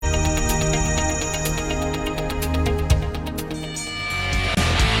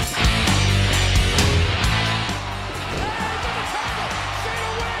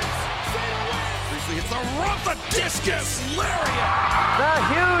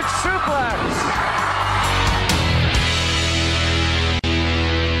suplex.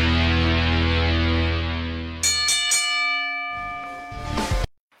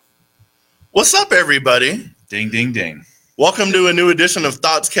 What's up, everybody? Ding, ding, ding. Welcome to a new edition of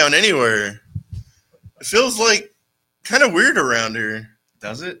Thoughts Count Anywhere. It feels like kind of weird around here.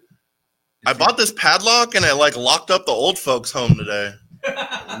 Does it? I bought this padlock and I locked up the old folks' home today.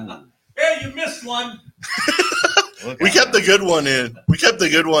 Hey, you missed one. We kept the good one in. We kept the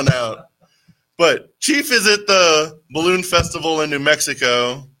good one out. But Chief is at the Balloon Festival in New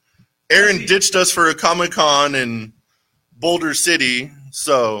Mexico. Aaron ditched us for a Comic-Con in Boulder City.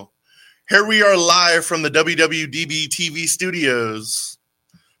 So here we are live from the WWDB TV studios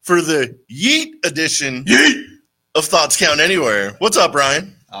for the YEEEET edition of Thoughts Count Anywhere. What's up,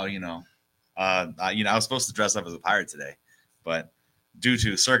 Ryan? Oh, I was supposed to dress up as a pirate today, but due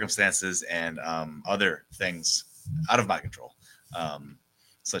to circumstances and other things out of my control,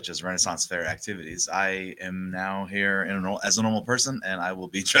 such as Renaissance Fair activities, I am now here as a normal person, and I will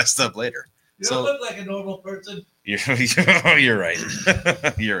be dressed up later. You don't look like a normal person. You're right.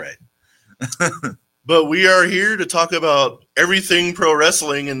 You're right. But we are here to talk about everything pro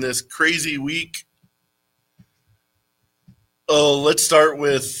wrestling in this crazy week. Oh, let's start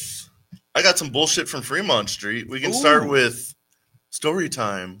with, I got some bullshit from Fremont Street. We can start with story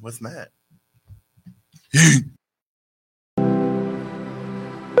time with Matt.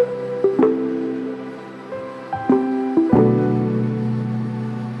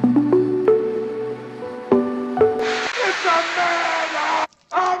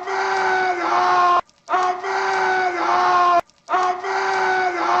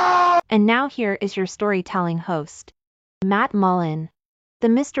 And now here is your storytelling host, Matt Mullen, the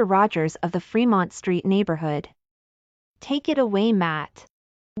Mr. Rogers of the Fremont Street neighborhood. Take it away, Matt.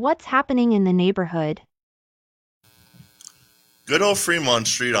 What's happening in the neighborhood? Good old Fremont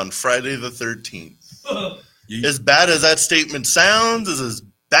Street on Friday the 13th. As bad as that statement sounds, is as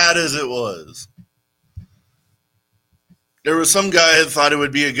bad as it was. There was some guy that thought it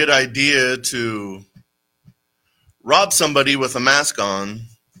would be a good idea to rob somebody with a mask on,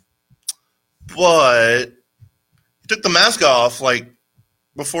 but he took the mask off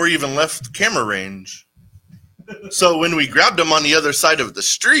before he even left camera range. So when we grabbed him on the other side of the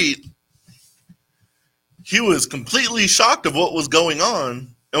street, he was completely shocked of what was going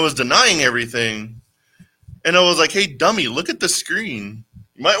on and was denying everything. And I was like, hey, dummy, look at the screen.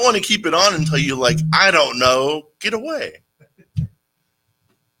 You might want to keep it on until you I don't know, get away.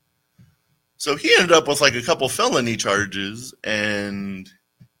 So he ended up with a couple felony charges, and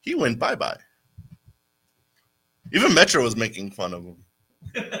he went bye-bye. Even Metro was making fun of him.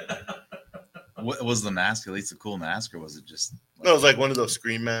 What was the mask? At least a cool mask, or was it just? No, it was one of those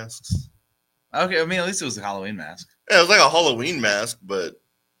scream masks. Okay, I mean, at least it was a Halloween mask. Yeah, it was a Halloween mask, but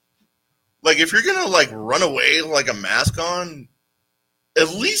if you're gonna run away with a mask on, at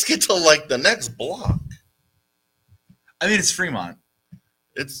least get to the next block. I mean, it's Fremont.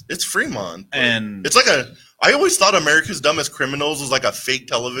 It's Fremont, and it's I always thought America's Dumbest Criminals was a fake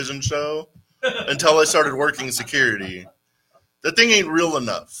television show until I started working security. That thing ain't real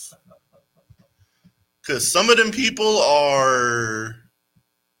enough. Because some of them people are...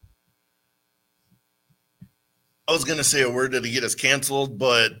 I was going to say a word that'd get us canceled,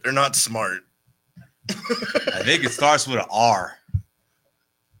 but they're not smart. I think it starts with an R.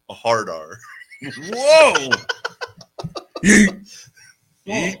 A hard R. Whoa!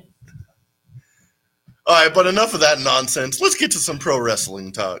 All right, but enough of that nonsense. Let's get to some pro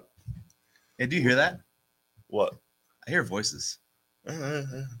wrestling talk. Hey, do you hear that? What? I hear voices.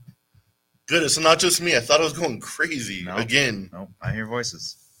 Good, it's not just me. I thought I was going crazy again. Nope, I hear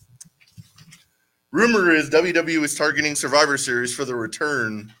voices. Rumor is WWE is targeting Survivor Series for the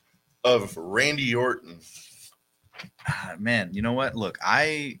return of Randy Orton. Man, you know what? Look,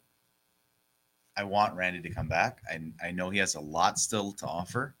 I want Randy to come back. I know he has a lot still to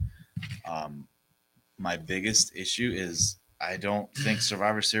offer. My biggest issue is I don't think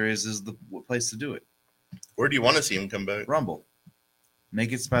Survivor Series is the place to do it. Where do you want to see him come back? Rumble.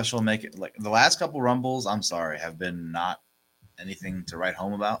 Make it special. Make it the last couple Rumbles, I'm sorry, have been not anything to write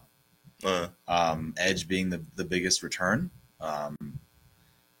home about. Edge being the biggest return.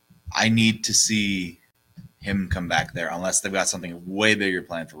 I need to see him come back there unless they've got something way bigger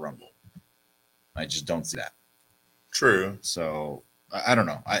planned for Rumble. I just don't see that. True. So I don't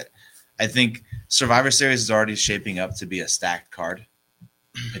know. I think Survivor Series is already shaping up to be a stacked card.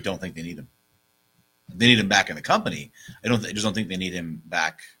 I don't think they need him. They need him back in the company. I just don't think they need him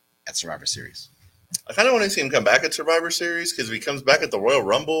back at Survivor Series. I kind of want to see him come back at Survivor Series because if he comes back at the Royal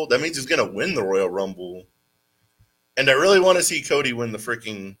Rumble, that means he's going to win the Royal Rumble. And I really want to see Cody win the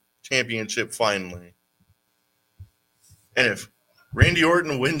freaking championship finally. And if Randy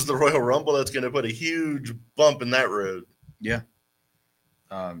Orton wins the Royal Rumble, that's going to put a huge bump in that road. Yeah.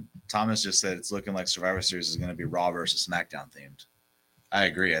 Thomas just said it's looking like Survivor Series is going to be Raw versus SmackDown themed. I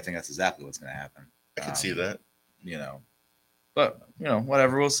agree. I think that's exactly what's going to happen. I can see that. But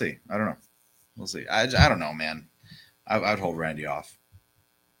whatever. We'll see. I don't know. We'll see. I don't know, man. I'd hold Randy off.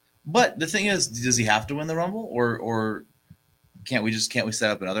 But the thing is, does he have to win the Rumble, or can't we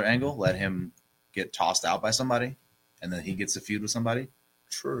set up another angle, let him get tossed out by somebody, and then he gets a feud with somebody?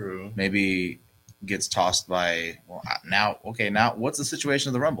 True. Maybe gets tossed by. Well, now what's the situation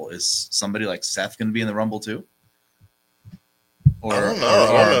of the Rumble? Is somebody like Seth going to be in the Rumble too? Or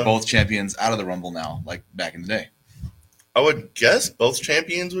are both champions out of the Rumble now, like back in the day? I would guess both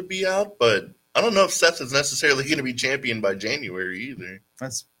champions would be out, but I don't know if Seth is necessarily going to be champion by January either.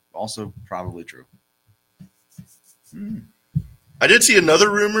 That's also probably true. I did see another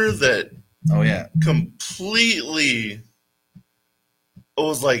rumor that completely I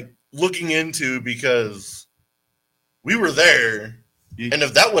was like looking into because we were there, and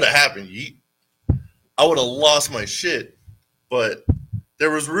if that would have happened, I would have lost my shit. But there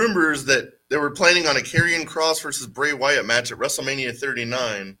was rumors that they were planning on a Karrion Kross versus Bray Wyatt match at WrestleMania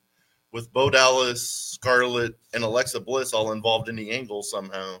 39 with Bo Dallas, Scarlett, and Alexa Bliss all involved in the angle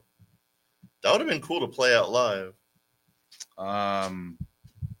somehow. That would have been cool to play out live.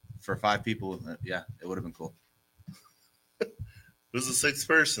 For 5 people, yeah, it would have been cool. Who's the 6th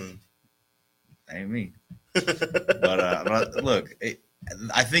person? Ain't me. but look,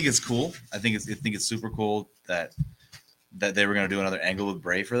 I think it's cool. I think it's super cool that they were going to do another angle with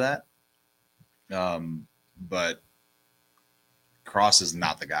Bray for that. But Kross is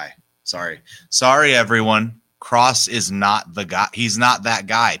not the guy. Sorry, everyone. Kross is not the guy. He's not that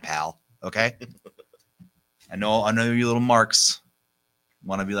guy, pal. Okay. I know you little marks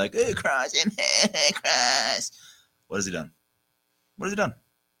want to be like, hey, Kross, hey, Kross. What has he done?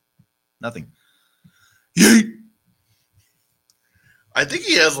 Nothing. Yeet. I think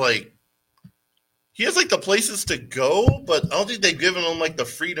he has the places to go, but I don't think they've given him like the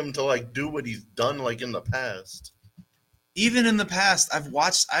freedom to like do what he's done like in the past. Even in the past, I've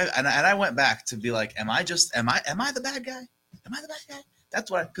watched, and I went back to be like, am I the bad guy? Am I the bad guy?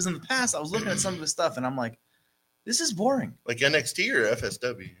 That's why, because in the past I was looking at some of his stuff and I'm like, this is boring. Like NXT or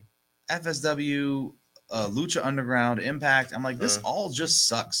FSW? FSW, Lucha Underground, Impact. I'm like, this all just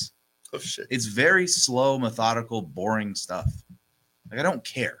sucks. Oh shit! It's very slow, methodical, boring stuff. Like I don't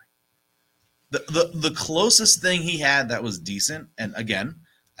care. The closest thing he had that was decent, and again,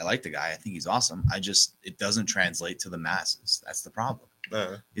 I like the guy. I think he's awesome. It doesn't translate to the masses. That's the problem.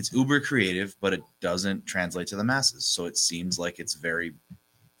 It's uber creative, but it doesn't translate to the masses. So it seems like it's very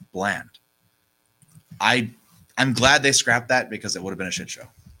bland. I'm glad they scrapped that because it would have been a shit show.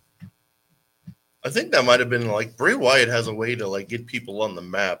 I think that might have been like Bray Wyatt has a way to like get people on the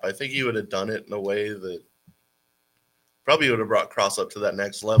map. I think he would have done it in a way that probably would have brought Kross up to that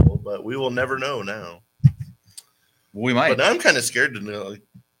next level, but we will never know now. We might. But now I'm kind of scared to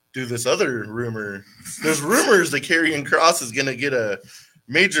do this other rumor. There's rumors that Karrion Kross is going to get a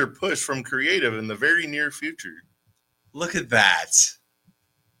major push from creative in the very near future. Look at that.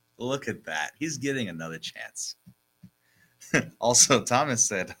 He's getting another chance. Also, Thomas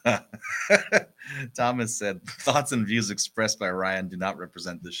said, thoughts and views expressed by Ryan do not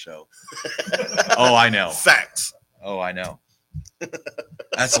represent this show. Oh, I know. Facts. Oh, I know.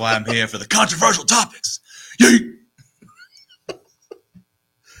 That's why I'm here for the controversial topics. Yeet!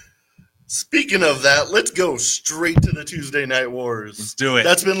 Speaking of that, let's go straight to the Tuesday Night Wars. Let's do it.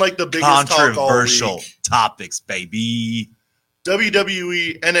 That's been like the biggest controversial talk all week. Topics, baby.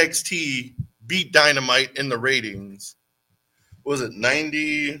 WWE NXT beat Dynamite in the ratings. What was it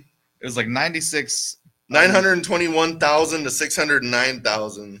 90? It was like 96. 921,000 to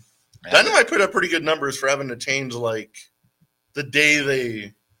 609,000. Dynamite put up pretty good numbers for having to change like the day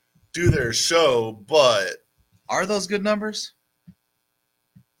they do their show, but are those good numbers?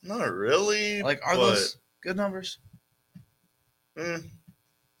 Not really. Like, are those good numbers?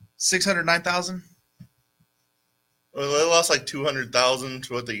 609,000. Well, they lost like 200,000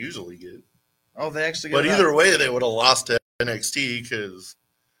 to what they usually get. Oh, they actually. But either way, they would have lost to NXT because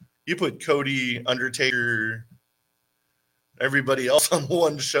you put Cody, Undertaker, everybody else on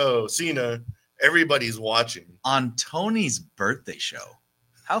one show. Cena, everybody's watching on Tony's birthday show.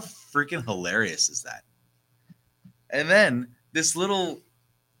 How freaking hilarious is that? And then this little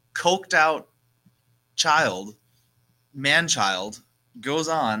coked out man-child, goes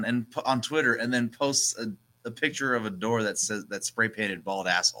on and on Twitter and then posts a picture of a door that says that spray painted bald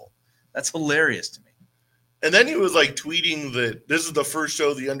asshole. That's hilarious to me. And then he was like tweeting that this is the first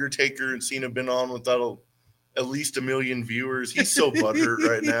show The Undertaker and Cena have been on without at least 1 million viewers. He's so butthurt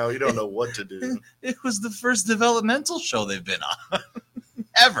right now. He don't know what to do. It was the first developmental show they've been on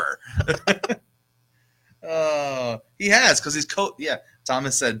ever. He has because he's Yeah,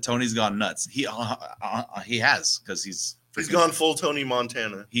 Thomas said Tony's gone nuts. He has because he's gone full Tony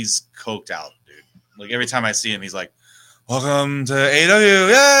Montana. He's coked out, dude. Like every time I see him, he's like, "Welcome to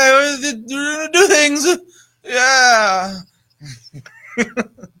AEW. Yeah, we're gonna do things. Yeah."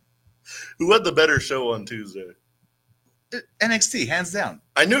 Who had the better show on Tuesday? NXT, hands down.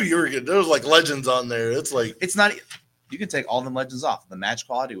 I knew you were good. There was like legends on there. It's like it's not. You can take all them legends off. The match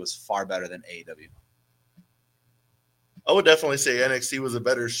quality was far better than AEW. I would definitely say NXT was a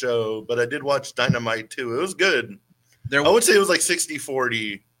better show, but I did watch Dynamite too. It was good. I would say it was like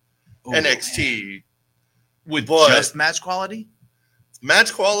 60-40 NXT. With just match quality?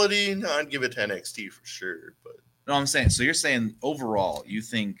 Match quality, no, I'd give it to NXT for sure. But no, I'm saying, so you're saying overall, you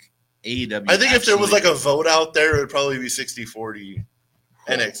think AEW... I think if there was like a vote out there, it would probably be 60-40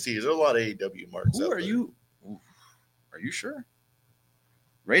 NXT. There's a lot of AEW marks out there. Are you sure?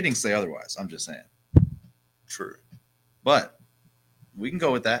 Ratings say otherwise. I'm just saying. True. But we can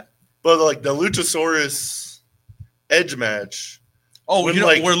go with that. But like the Luchasaurus Edge match. Oh, you know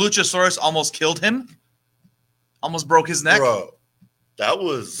where Luchasaurus almost killed him? Almost broke his neck? Bro, that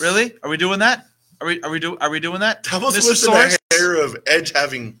was... Really? Are we doing that? Are we doing that? That was within the hair of Edge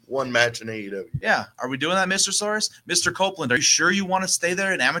having one match in AEW. Yeah. Are we doing that, Mr. Saurus? Mr. Copeland, are you sure you want to stay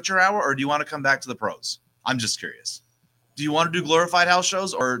there in amateur hour, or do you want to come back to the pros? I'm just curious. Do you want to do glorified house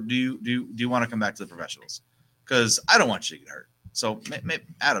shows, or do you want to come back to the professionals? Because I don't want you to get hurt. So,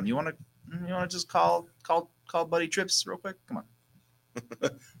 Adam, you want to just call Buddy Trips real quick? Come on.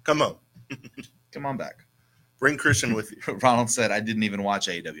 Come on. Come on back. Bring Christian with you. Ronald said, I didn't even watch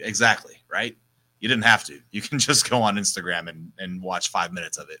AEW. Exactly, right? You didn't have to. You can just go on Instagram and watch 5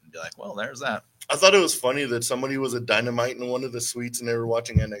 minutes of it and be like, well, there's that. I thought it was funny that somebody was at Dynamite in one of the suites and they were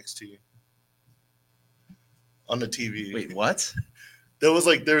watching NXT on the TV. Wait, what? There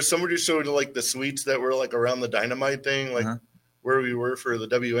was somebody showed like the suites that were like around the Dynamite thing, like where we were for the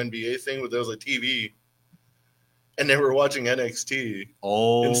WNBA thing, but there was a TV. And they were watching NXT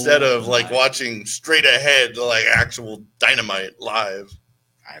instead of like watching straight ahead to like actual Dynamite live.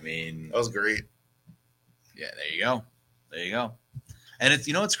 I mean, that was great. Yeah, there you go. And it's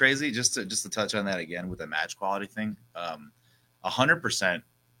it's crazy just to touch on that again with the match quality thing. 100%.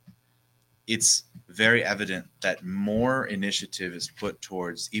 It's very evident that more initiative is put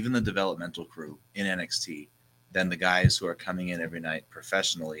towards even the developmental crew in NXT than the guys who are coming in every night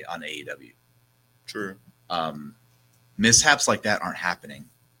professionally on AEW. True. Mishaps like that aren't happening.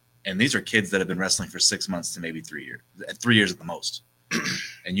 And these are kids that have been wrestling for 6 months to maybe 3 years. 3 years at the most.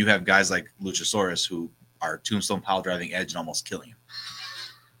 And you have guys like Luchasaurus who are tombstone pile driving Edge and almost killing him.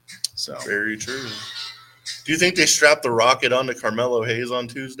 So very true. Do you think they strapped the rocket onto Carmelo Hayes on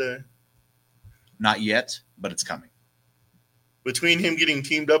Tuesday? Not yet, but it's coming. Between him getting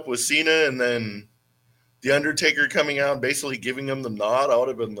teamed up with Cena and then The Undertaker coming out and basically giving him the nod, I would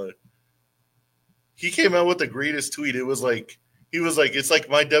have been like, he came out with the greatest tweet. It was like, he was like, it's like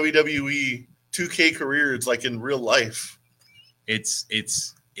my WWE 2K career. It's like in real life. It's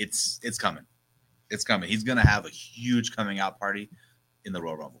coming. It's coming. He's going to have a huge coming out party in the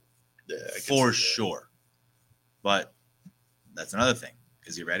Royal Rumble. Yeah, for sure. But that's another thing.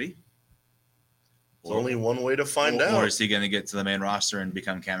 Is he ready? There's only one way to find out. Or is he going to get to the main roster and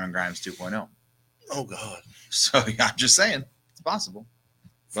become Cameron Grimes 2.0? Oh, God. So yeah, I'm just saying. It's possible.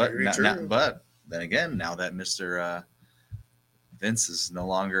 But true. But then again, now that Mr. Vince is no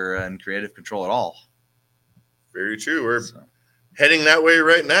longer in creative control at all. Very true. We're heading that way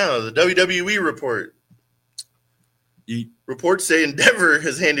right now. The WWE report. Reports say Endeavor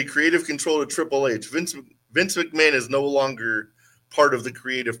has handed creative control to Triple H. Vince McMahon is no longer part of the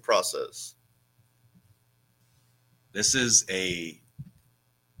creative process. This is a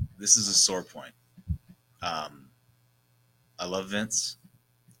sore point. I love Vince,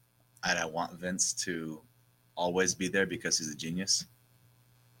 and I want Vince to always be there because he's a genius.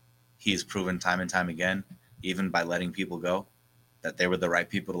 He's proven time and time again, even by letting people go, that they were the right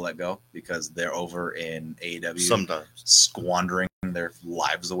people to let go because they're over in AEW sometimes squandering their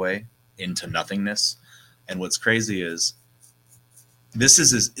lives away into nothingness. And what's crazy is this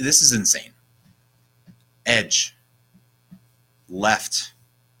is insane. Edge left.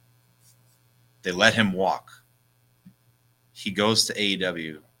 They let him walk. He goes to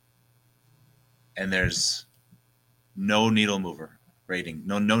AEW, and there's no needle mover rating.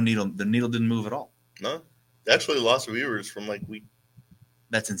 No needle. The needle didn't move at all. No, they actually lost viewers from like week.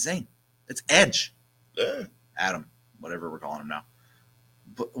 That's insane. It's Edge. Yeah. Adam, whatever we're calling him now.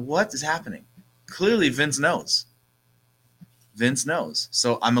 But what is happening? Clearly, Vince knows. Vince knows.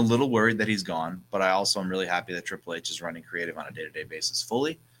 So I'm a little worried that he's gone, but I also am really happy that Triple H is running creative on a day-to-day basis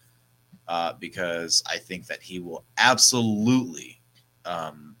fully, because I think that he will absolutely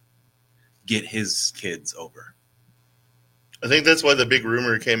get his kids over. I think that's why the big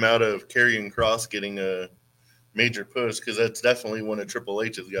rumor came out of Karrion Kross getting a major push, because that's definitely one of Triple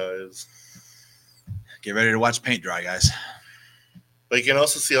H's guys. Get ready to watch paint dry, guys. But you can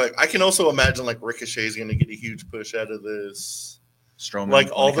also see, like, I can also imagine, like, Ricochet's going to get a huge push out of this. Strowman, like,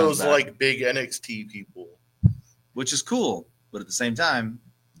 all those, like, big NXT people. Which is cool, but at the same time,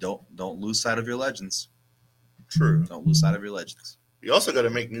 don't lose sight of your legends. True. Don't lose sight of your legends. You also got to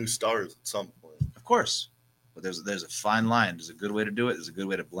make new stars at some point. Of course. But there's a fine line. There's a good way to do it. There's a good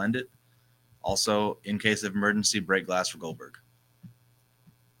way to blend it. Also, in case of emergency, break glass for Goldberg.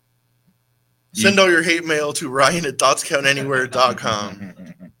 Send all your hate mail to Ryan@thoughtscountanywhere.com.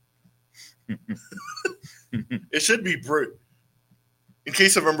 It should be in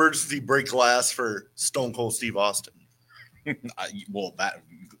case of emergency, break glass for Stone Cold Steve Austin. Well,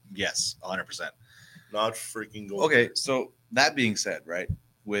 yes, 100%. Not freaking Goldberg. Okay, so that being said, right,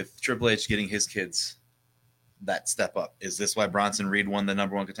 with Triple H getting his kids that step up, is this why Bronson Reed won the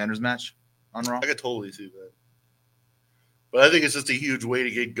number one contenders match on Raw? I could totally see that. But I think it's just a huge way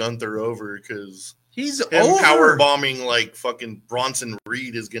to get Gunther over, because he's him over. Power bombing like fucking Bronson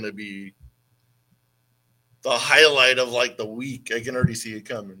Reed is going to be the highlight of like the week. I can already see it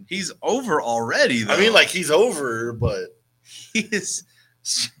coming. He's over already, though. I mean, like, he's over, but he is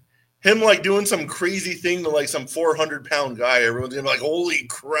him like doing some crazy thing to like some 400-pound guy. Everyone's gonna be like, "Holy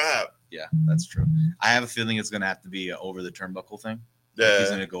crap!" Yeah, that's true. I have a feeling it's gonna have to be over the turnbuckle thing. Yeah, he's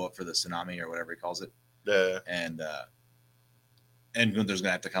gonna go up for the tsunami or whatever he calls it. Yeah, and Gunther's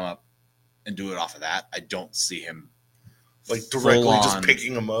gonna have to come up and do it off of that. I don't see him like directly just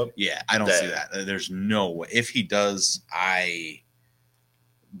picking him up. Yeah, I don't see that. There's no way. If he does, I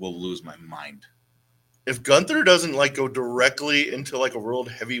will lose my mind. If Gunther doesn't like go directly into like a world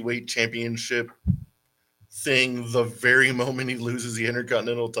heavyweight championship thing the very moment he loses the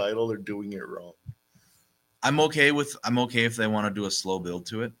Intercontinental title, they're doing it wrong. I'm okay if they want to do a slow build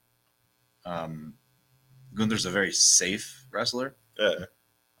to it. Gunther's a very safe wrestler. Yeah.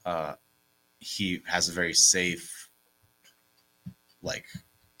 He has a very safe like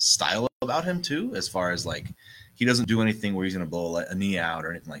style about him too, as far as like he doesn't do anything where he's gonna blow a knee out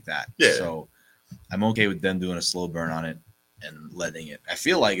or anything like that. Yeah. So I'm okay with them doing a slow burn on it and letting it. I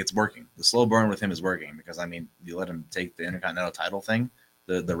feel like it's working. The slow burn with him is working, because I mean, you let him take the Intercontinental title thing,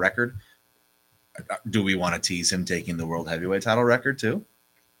 the record. Do we want to tease him taking the World Heavyweight title record too?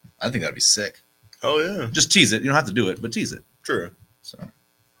 I think that'd be sick. Oh yeah. Just tease it. You don't have to do it, but tease it. True. So.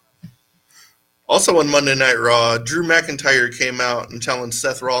 Also on Monday Night Raw, Drew McIntyre came out and challenged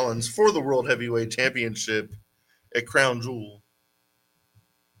Seth Rollins for the World Heavyweight Championship at Crown Jewel.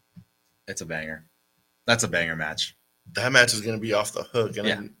 It's a banger. That's a banger match. That match is going to be off the hook, and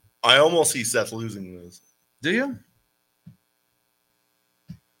yeah. I almost see Seth losing this. Do you?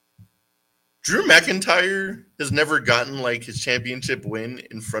 Drew McIntyre has never gotten like his championship win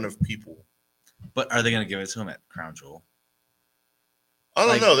in front of people. But are they going to give it to him at Crown Jewel? I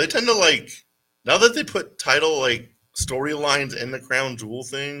don't know. They tend to like, now that they put title like storylines in the Crown Jewel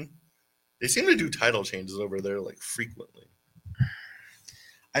thing, they seem to do title changes over there like frequently.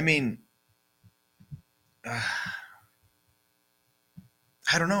 I mean, I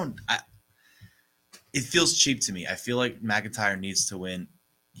don't know. It feels cheap to me. I feel like McIntyre needs to win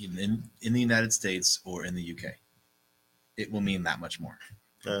in the United States or in the UK. It will mean that much more.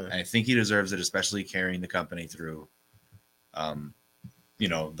 I think he deserves it, especially carrying the company through, the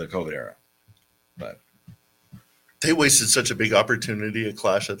COVID era. But they wasted such a big opportunity at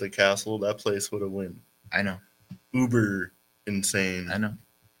Clash at the Castle. That place would have won. I know. Uber insane. I know.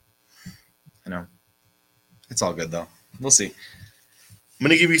 It's all good though. We'll see. I'm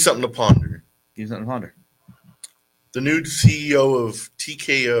gonna give you something to ponder. The new CEO of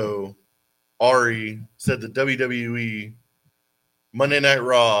TKO, Ari, said that WWE Monday Night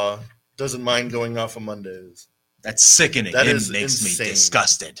Raw doesn't mind going off on Mondays. That's sickening. It makes me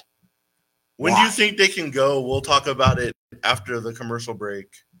disgusted. When do you think they can go? We'll talk about it after the commercial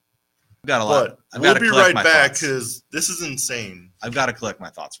break. I've got a lot. We'll be right back because this is insane. I've got to collect my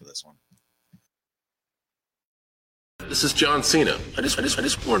thoughts for this one. This is John Cena. I just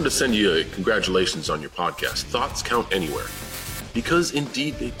wanted to send you a congratulations on your podcast. Thoughts count anywhere. Because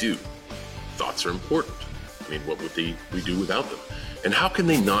indeed they do. Thoughts are important. I mean, what would we do without them? And how can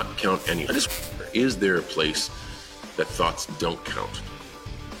they not count anywhere? Is there a place that thoughts don't count?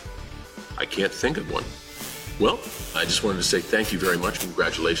 I can't think of one. Well, I just wanted to say thank you very much,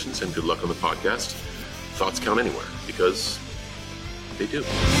 congratulations, and good luck on the podcast. Thoughts count anywhere, because they do.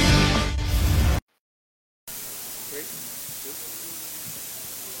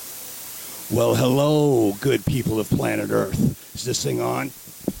 Well, hello, good people of planet Earth. Is this thing on?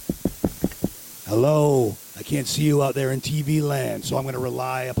 Hello. I can't see you out there in TV land, so I'm going to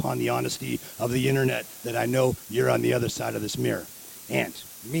rely upon the honesty of the internet that I know you're on the other side of this mirror. And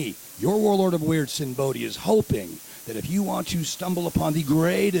me, your warlord of weird, Sin Bodhi, is hoping that if you want to stumble upon the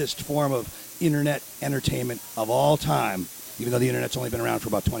greatest form of internet entertainment of all time, even though the internet's only been around for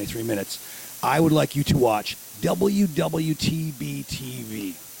about 23 minutes, I would like you to watch www.tbtv.com.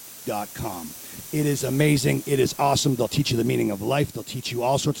 It is amazing. It is awesome. They'll teach you the meaning of life. They'll teach you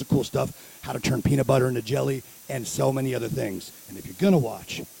all sorts of cool stuff, how to turn peanut butter into jelly, and so many other things. And if you're going to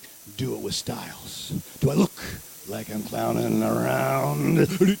watch, do it with styles. Do I look like I'm clowning around?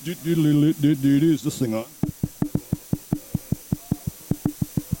 Is this thing on?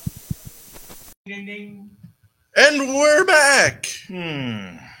 Ding, ding. And we're back.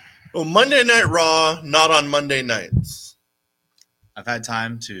 Well, Monday Night Raw, not on Monday nights. I've had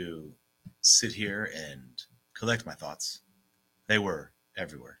time to sit here and collect my thoughts. They were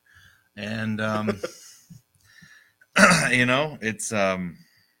everywhere. And, you know, it's,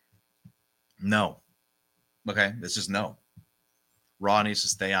 no. Okay, it's just no. Raw needs to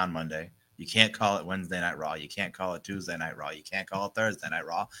stay on Monday. You can't call it Wednesday Night Raw. You can't call it Tuesday Night Raw. You can't call it Thursday Night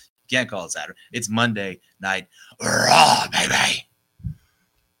Raw. You can't call it Saturday. It's Monday Night Raw, baby.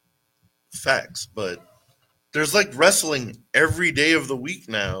 Facts, but there's like wrestling every day of the week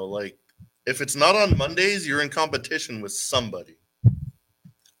now. Like, if it's not on Mondays, you're in competition with somebody.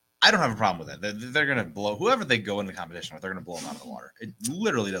 I don't have a problem with that. They're going to blow whoever they go into competition with. They're going to blow them out of the water. It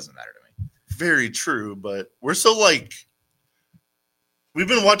literally doesn't matter to me. Very true, but we're so like, we've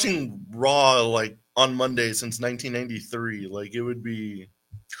been watching Raw like on Monday since 1993. Like, it would be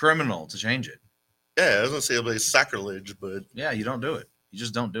Criminal to change it. yeah, I was gonna say it'll be sacrilege, but Yeah, you don't do it. You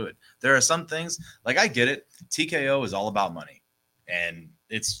just don't do it. There are some things, like I get it. TKO is all about money, and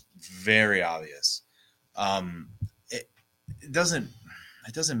it's very obvious. It doesn't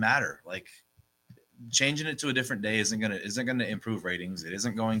matter. Like, changing it to a different day isn't gonna improve ratings. It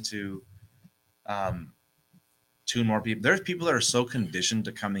isn't going to tune more people. There's people that are so conditioned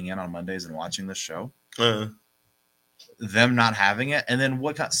to coming in on Mondays and watching this show. Them not having it, and then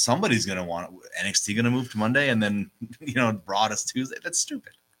somebody's gonna want NXT gonna move to Monday, and then Raw is Tuesday. That's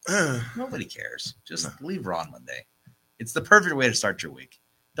stupid. Nobody cares. Just leave Raw on Monday. It's the perfect way to start your week.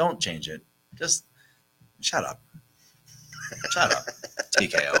 Don't change it. Just shut up. Shut up.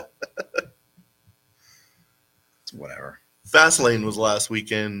 TKO. It's whatever. Fastlane was last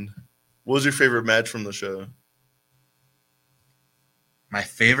weekend. What was your favorite match from the show? My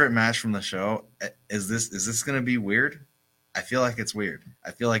favorite match from the show is this going to be weird? I feel like it's weird.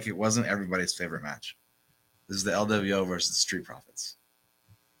 I feel like it wasn't everybody's favorite match. This is the LWO versus Street Profits.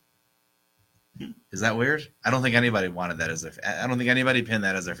 Is that weird? I don't think anybody wanted that as I don't think anybody pinned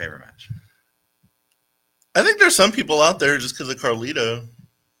that as their favorite match. I think there's some people out there just because of Carlito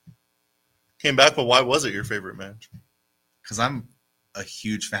came back, but why was it your favorite match? Because I'm a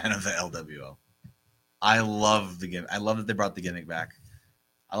huge fan of the LWO. I love the gimmick. I love that they brought the gimmick back.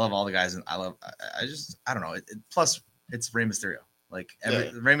 I love all the guys, and I don't know. Plus, it's Rey Mysterio. Like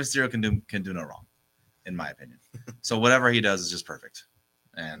Rey Mysterio can do no wrong, in my opinion. So whatever he does is just perfect.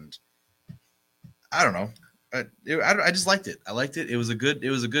 And I don't know. I just liked it. I liked it. It was a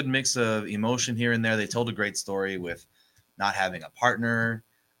good mix of emotion here and there. They told a great story with not having a partner.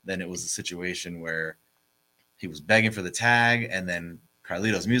 Then it was a situation where he was begging for the tag, and then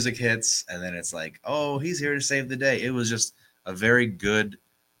Carlito's music hits, and then it's like, oh, he's here to save the day. It was just a very good,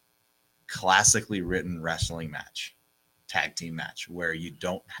 classically written wrestling match, tag team match, where your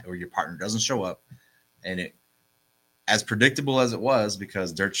partner doesn't show up, and it, as predictable as it was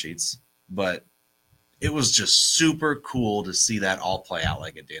because dirt sheets, but it was just super cool to see that all play out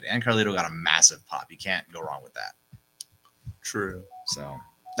like it did. And Carlito got a massive pop. You can't go wrong with that. True. So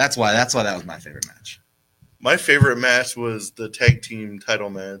that's why that was my favorite match. My favorite match was the tag team title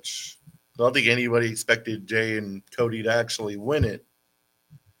match. I don't think anybody expected Jay and Cody to actually win it.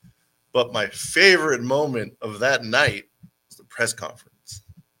 But my favorite moment of that night was the press conference.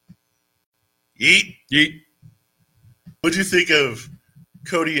 Yeet. Yeet. What'd you think of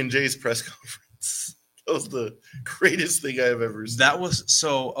Cody and Jay's press conference? That was the greatest thing I've ever seen. That was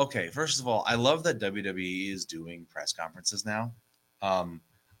so okay. First of all, I love that WWE is doing press conferences now.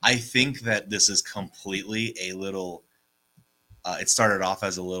 I think that this is completely a little. It started off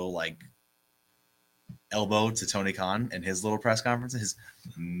as a little like elbow to Tony Khan in his little press conference, his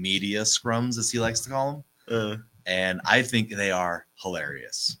media scrums, as he likes to call them. And I think they are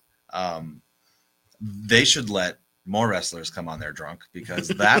hilarious. They should let more wrestlers come on there drunk, because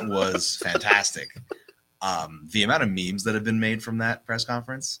that was fantastic. The amount of memes that have been made from that press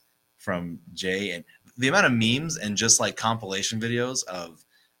conference from Jay, and the amount of memes and just like compilation videos of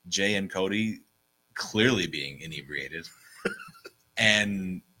Jay and Cody clearly being inebriated.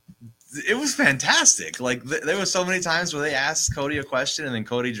 And it was fantastic. Like there were so many times where they asked Cody a question and then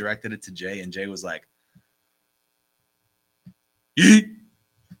Cody directed it to Jay, and Jay was like, Yeet!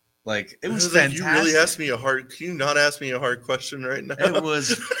 Like it was fantastic. You really asked me can you not ask me a hard question right now? It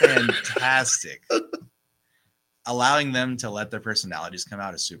was fantastic. Allowing them to let their personalities come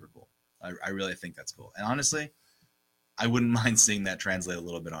out is super cool. I really think that's cool. And honestly, I wouldn't mind seeing that translate a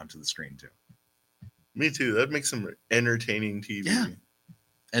little bit onto the screen too. Me too. That makes some entertaining TV. Yeah.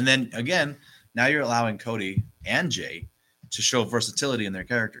 And then again, now you're allowing Cody and Jay to show versatility in their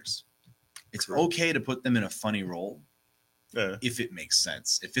characters. It's okay to put them in a funny role if it makes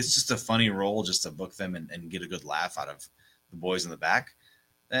sense. If it's just a funny role just to book them and get a good laugh out of the boys in the back,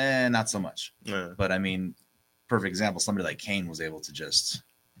 not so much. Yeah. But I mean, perfect example, somebody like Kane was able to just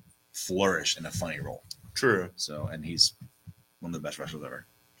flourish in a funny role. True. So, and he's one of the best wrestlers ever.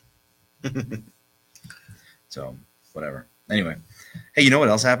 So, whatever. Anyway, hey, you know what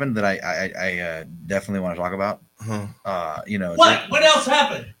else happened that I definitely want to talk about? What else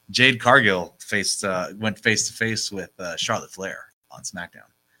happened? Jade Cargill went face to face with Charlotte Flair on SmackDown,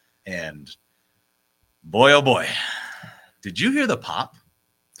 and boy, oh boy, did you hear the pop?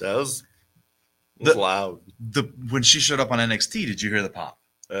 That was loud. When she showed up on NXT, did you hear the pop?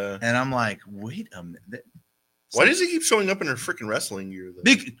 And I'm like, wait a minute. Why does he keep showing up in her freaking wrestling gear?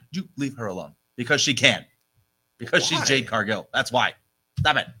 You leave her alone, because she can. Because she's Jade Cargill. That's why.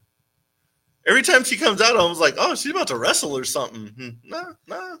 Stop it. Every time she comes out, I was like, oh, she's about to wrestle or something.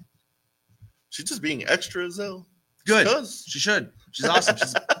 Nah. She's just being extra as hell. Good. She should. She's awesome.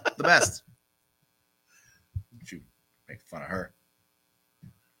 She's the best. You make fun of her.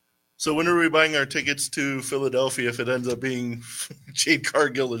 So when are we buying our tickets to Philadelphia if it ends up being Jade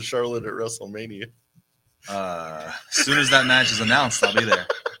Cargill and Charlotte at WrestleMania? As soon as that match is announced, I'll be there.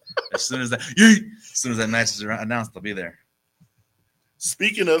 As soon as that match is announced, I'll be there.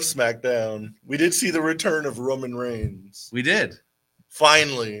 Speaking of SmackDown, we did see the return of Roman Reigns. We did.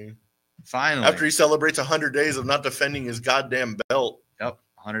 Finally. After he celebrates 100 days of not defending his goddamn belt. Yep,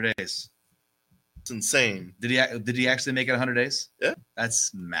 100 days. It's insane. Did he actually make it 100 days? Yeah.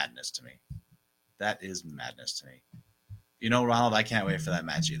 That's madness to me. That is madness to me. You know, Ronald, I can't wait for that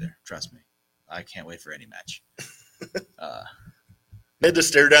match either. Trust me. I can't wait for any match. I had to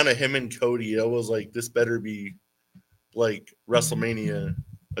stare down at him and Cody. I was like, this better be like WrestleMania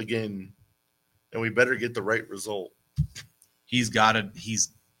again, and we better get the right result.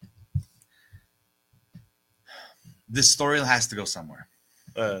 This story has to go somewhere.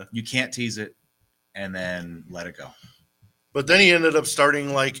 You can't tease it and then let it go. But then he ended up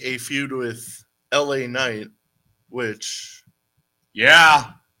starting like a feud with LA Knight, which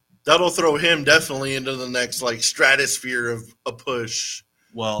that'll throw him definitely into the next like stratosphere of a push.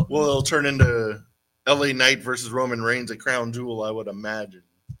 Well, it'll turn into LA Knight versus Roman Reigns at Crown Jewel, I would imagine.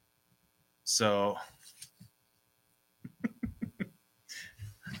 So,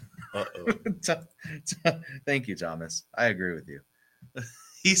 thank you, Thomas. I agree with you.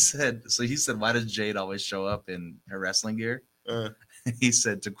 He said, why does Jade always show up in her wrestling gear? He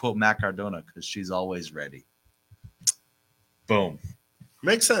said, to quote Matt Cardona, because she's always ready. Boom.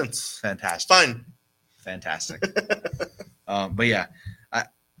 Makes sense. Fantastic. Fine. Fantastic. But yeah,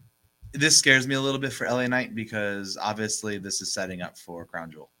 this scares me a little bit for LA Knight, because obviously this is setting up for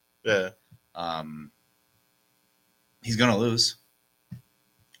Crown Jewel. Yeah. He's going to lose.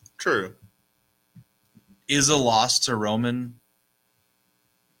 True. Is a loss to Roman,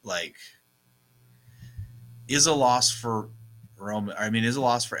 is a loss for Roman, is a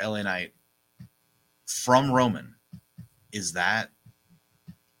loss for LA Knight from Roman, is that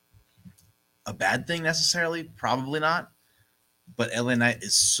a bad thing necessarily? Probably not. But LA Knight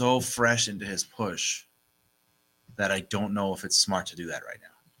is so fresh into his push that I don't know if it's smart to do that right now.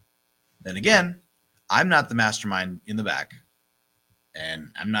 Then again, I'm not the mastermind in the back, and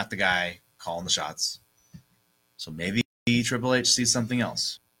I'm not the guy calling the shots. So maybe Triple H sees something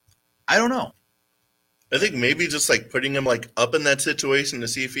else. I don't know. I think maybe just like putting him like up in that situation to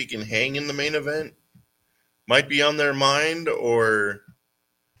see if he can hang in the main event might be on their mind, or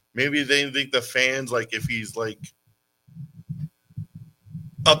maybe they think the fans, like if he's like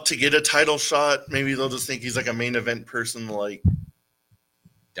up to get a title shot, maybe they'll just think he's like a main event person, like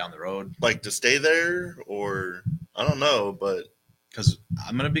down the road. Like to stay there, or I don't know, but Because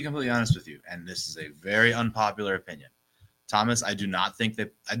I'm going to be completely honest with you, and this is a very unpopular opinion. Thomas, I do not think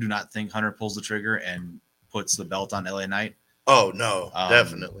Hunter pulls the trigger and puts the belt on LA Knight. oh no,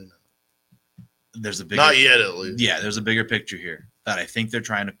 definitely not. There's a bigger, Not yet, at least. Yeah, there's a bigger picture here that I think they're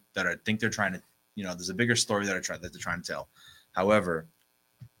trying to. There's a bigger story that they're trying to tell. However,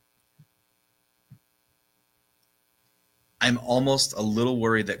 I'm almost a little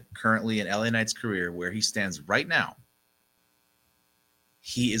worried that currently in LA Knight's career, where he stands right now,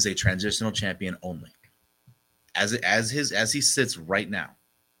 he is a transitional champion only. As he sits right now,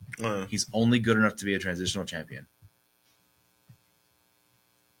 he's only good enough to be a transitional champion.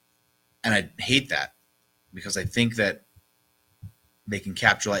 And I hate that because I think that they can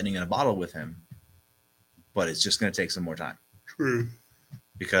capture lightning in a bottle with him, but it's just going to take some more time. True.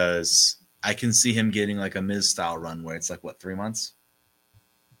 Because I can see him getting like a Miz style run where it's like, 3 months?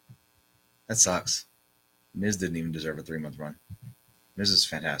 That sucks. Miz didn't even deserve a 3-month run. Miz is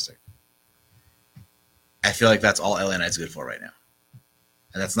fantastic. I feel like that's all LA Knight's good for right now.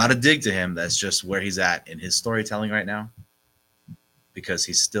 And that's not a dig to him. That's just where he's at in his storytelling right now. Because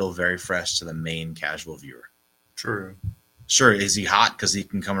he's still very fresh to the main casual viewer. True. Sure, is he hot because he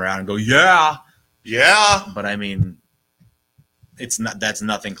can come around and go, yeah. Yeah. But I mean, that's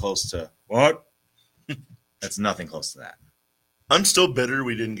nothing close to what? That's nothing close to that. I'm still bitter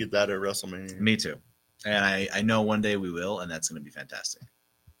we didn't get that at WrestleMania. Me too. And I know one day we will, and that's going to be fantastic.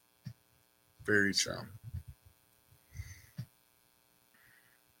 Very true.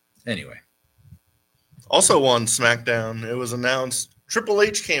 Anyway. Also on SmackDown, it was announced Triple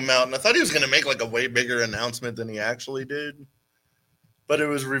H came out, and I thought he was going to make like a way bigger announcement than he actually did. But it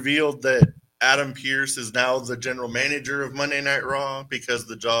was revealed that Adam Pearce is now the general manager of Monday Night Raw because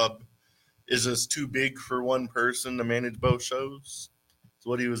the job is just too big for one person to manage both shows. That's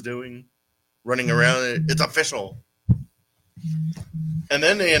what he was doing, running around it. It's official. And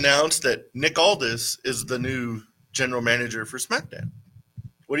then they announced that Nick Aldis is the new general manager for SmackDown.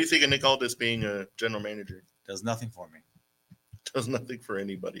 What do you think of Nick Aldis being a general manager? Does nothing for me. Does nothing for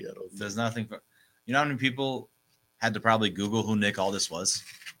anybody at all. Does nothing for. You know how many people had to probably Google who Nick Aldis was?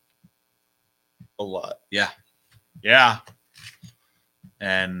 A lot. Yeah. Yeah.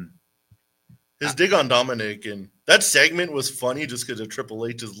 And his dig on Dominic, and that segment was funny just because of Triple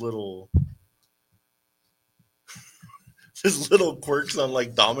H's his little quirks on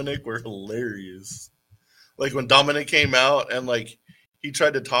like Dominic were hilarious. Like when Dominic came out and like he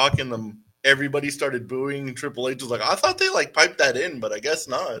tried to talk and everybody started booing, and Triple H was like, I thought they like piped that in, but I guess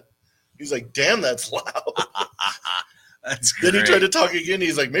not. He's like, damn, that's loud. That's great. Then he tried to talk again.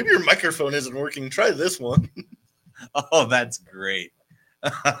 He's like, maybe your microphone isn't working. Try this one. Oh, that's great.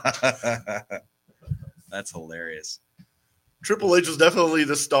 That's hilarious. Triple H was definitely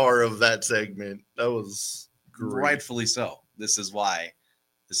the star of that segment. That was great. Rightfully so. This is why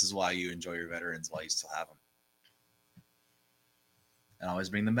you enjoy your veterans while you still have them. And always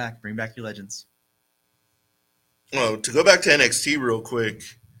bring them back. Bring back your legends. Oh, to go back to NXT real quick,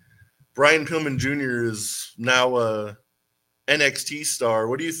 Brian Pillman Jr. is now a NXT star.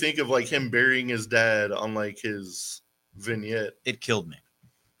 What do you think of like him burying his dad on like his vignette? It killed me.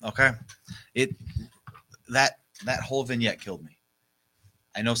 Okay. That whole vignette killed me.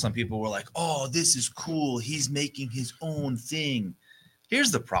 I know some people were like, oh, this is cool. He's making his own thing. Here's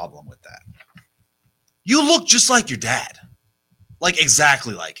the problem with that. You look just like your dad. Like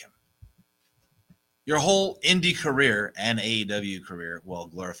exactly like him. Your whole indie career and AEW career, well,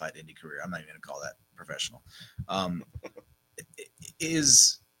 glorified indie career, I'm not even going to call that professional,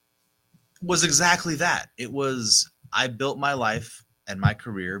 was exactly that. It was, I built my life and my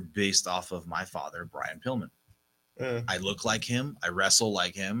career based off of my father, Brian Pillman. I look like him. I wrestle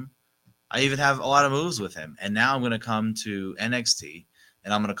like him. I even have a lot of moves with him. And now I'm going to come to NXT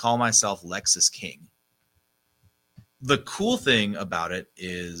and I'm going to call myself Lexus King. The cool thing about it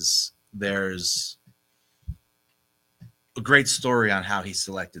is there's a great story on how he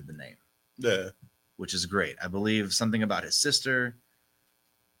selected the name. Yeah. Which is great. I believe something about his sister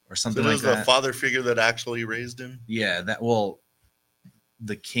or something so like that. So the father figure that actually raised him? Yeah,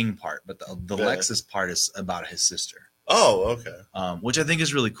 the King part, but the Lexus part is about his sister. Oh, okay. Which I think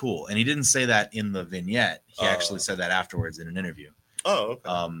is really cool. And he didn't say that in the vignette. He actually said that afterwards in an interview. Oh,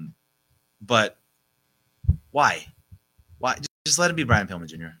 okay. But why? Why? Just let him be Brian Pillman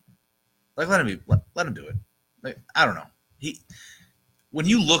Jr. Like, let him do it. Like, I don't know. When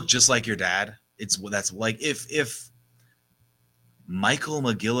you look just like your dad, that's like if Michael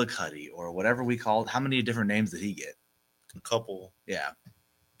McGillicuddy or whatever we called, how many different names did he get? A couple. Yeah.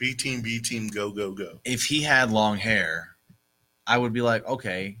 B team, go, go, go. If he had long hair I would be like,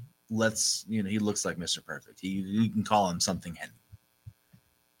 okay, let's, he looks like Mr. Perfect. You can call him something Henry.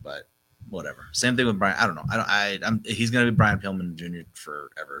 But whatever. Same thing with Brian. I don't know. He's going to be Brian Pillman Jr.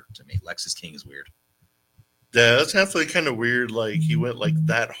 forever to me. Lexus King is weird. Yeah, that's definitely kind of weird. Like he went like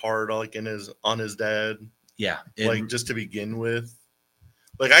that hard, like on his dad. Yeah, like just to begin with.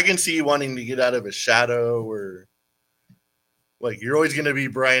 Like I can see wanting to get out of a shadow, or like you're always going to be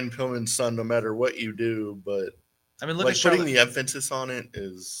Brian Pillman's son no matter what you do. But I mean, look like at putting the emphasis on it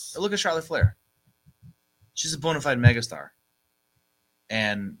is. Look at Charlotte Flair. She's a bona fide megastar,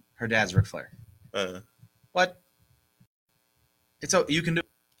 and her dad's Ric Flair. What? You can do it.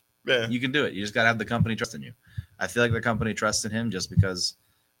 Yeah. You can do it. You just got to have the company trust in you. I feel like the company trusts in him just because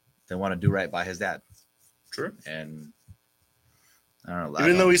they want to do right by his dad. True. And I don't know.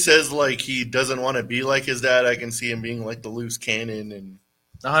 Even though he says like he doesn't want to be like his dad, I can see him being like the loose cannon and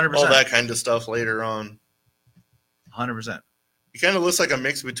 100%. all that kind of stuff later on. 100%. He kind of looks like a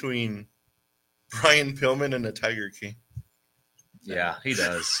mix between Brian Pillman and a Tiger King. Yeah, he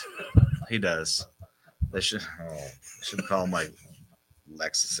does. He does. They should call him like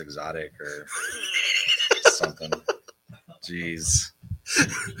Lexus Exotic or something. Jeez.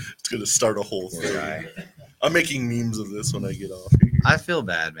 It's going to start a whole thing. Guy. I'm making memes of this when I get off here. I feel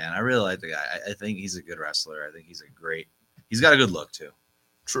bad, man. I really like the guy. I think he's a good wrestler. I think he's got a good look too.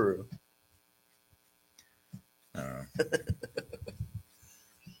 True. I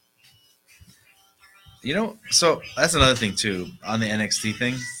don't know. So that's another thing too on the NXT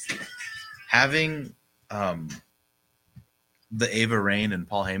thing. Having the Ava Raine and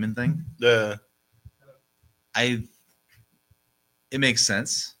Paul Heyman thing. Yeah. It makes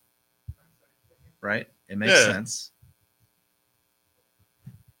sense. Right? It makes sense.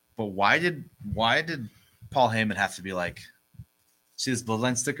 But why did Paul Heyman have to be like, see this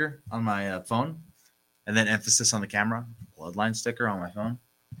Bloodline sticker on my phone? And then emphasis on the camera, Bloodline sticker on my phone.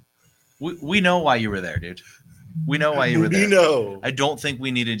 We know why you were there, dude. We know why you were there. We know. I don't think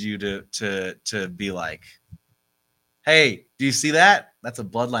we needed you to be like, hey, do you see that? That's a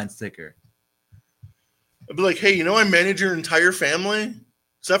Bloodline sticker. I'd be like, hey, I manage your entire family?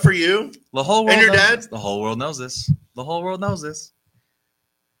 Is that for you? The whole world and your dad? This. The whole world knows this. The whole world knows this.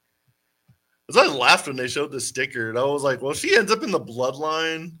 Because I laughed when they showed the sticker, and I was like, well, if she ends up in the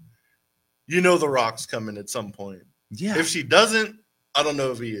Bloodline, The Rock's coming at some point. Yeah. If she doesn't, I don't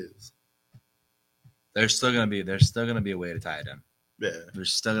know if he is. There's still gonna be a way to tie it in. Yeah.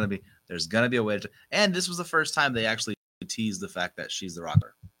 There's gonna be a way to, and this was the first time they actually teased the fact that she's the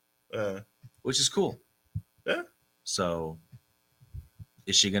Rocker, which is cool. Yeah. So,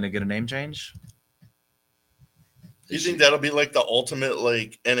 is she gonna get a name change? Do you think that'll be like the ultimate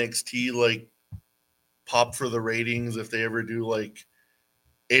like NXT like pop for the ratings if they ever do like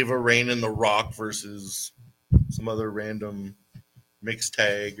Ava Raine and The Rock versus some other random mixed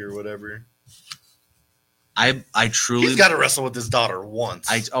tag or whatever? I truly, he's got to wrestle with his daughter once.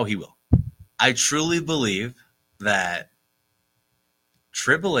 He will. I truly believe that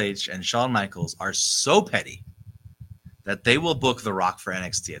Triple H and Shawn Michaels are so petty that they will book The Rock for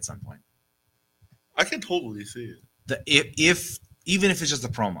NXT at some point. I can totally see it. Even if it's just a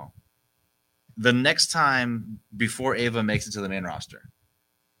promo, the next time before Ava makes it to the main roster,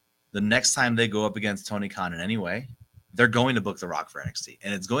 the next time they go up against Tony Khan in any way, they're going to book The Rock for NXT,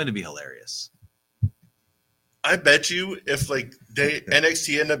 and it's going to be hilarious. I bet you if like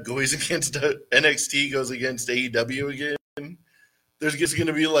NXT end up going against NXT goes against AEW again, there's just going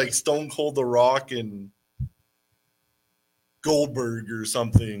to be like Stone Cold, The Rock, and Goldberg or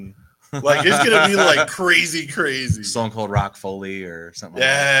something. Like it's going to be like crazy. Stone Cold Rock Foley or something.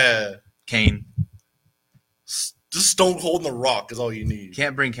 Yeah. Like that. Kane. Just Stone Cold and The Rock is all you need.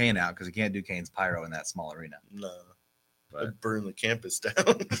 Can't bring Kane out because you can't do Kane's pyro in that small arena. No. But I'd burn the campus down.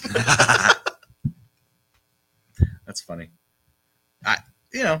 That's funny.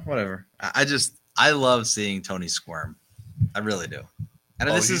 Whatever. I love seeing Tony squirm. I really do. And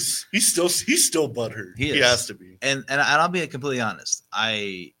he's still butthurt. He has to be. And I'll be completely honest.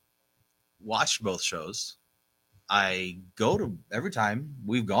 I watched both shows. I go to every time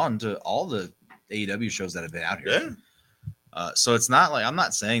we've gone to all the AEW shows that have been out here. Yeah. So it's not like I'm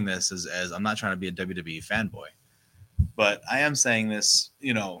not saying this as I'm not trying to be a WWE fanboy. But I am saying this,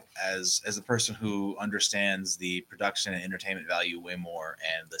 as a person who understands the production and entertainment value way more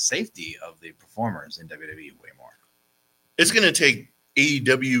and the safety of the performers in WWE way more. It's going to take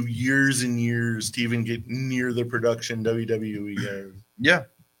AEW years and years to even get near the production WWE has. Yeah,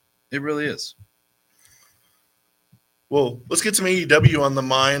 it really is. Well, let's get some AEW on the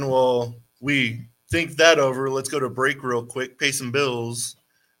mind while we think that over. Let's go to break real quick, pay some bills,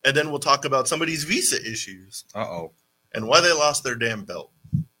 and then we'll talk about somebody's visa issues. Uh-oh. and why they lost their damn belt.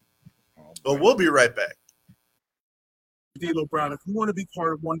 But we'll be right back. D'Lo Brown. If you want to be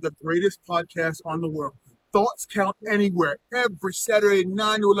part of one of the greatest podcasts on the world, Thoughts Count Anywhere, every Saturday,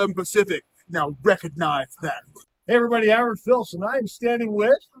 9 to 11 Pacific. Now recognize that. Hey, everybody, Aaron Phillips, and I'm standing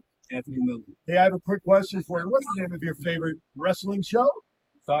with Anthony Miller. Hey, I have a quick question for you. What's the name of your favorite wrestling show?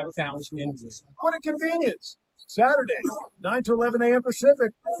 Thoughts Count Anywhere. What a convenience. Saturday, 9 to 11 a.m.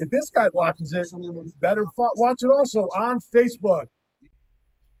 Pacific. If this guy watches it, better watch it also on Facebook.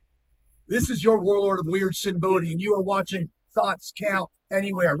 This is your Warlord of Weird Sin Bodhi, and you are watching Thoughts Count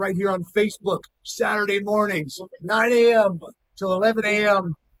Anywhere right here on Facebook, Saturday mornings, 9 a.m. till 11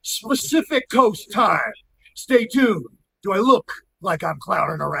 a.m. Pacific Coast time. Stay tuned. Do I look like I'm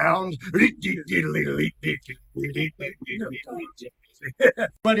clowning around?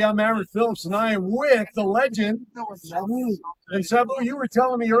 Buddy, I'm Aaron Phillips, and I am with the legend. And Sabu, you were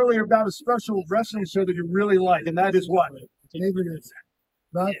telling me earlier about a special wrestling show that you really like, and that is what?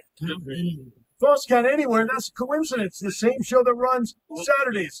 Thoughts Count Anywhere. That's a coincidence. The same show that runs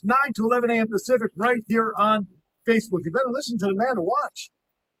Saturdays, 9 to 11 a.m. Pacific, right here on Facebook. You better listen to the man to watch.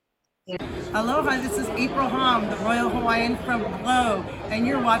 Aloha, this is April Hom, the Royal Hawaiian from Glow, and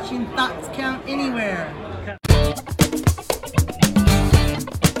you're watching Thoughts Count Anywhere.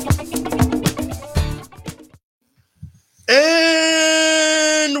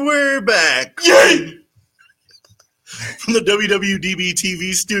 And we're back. Yay! From the WWDB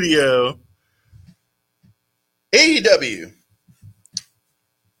TV studio. AEW.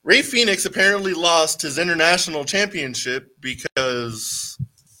 Rey Fenix apparently lost his international championship because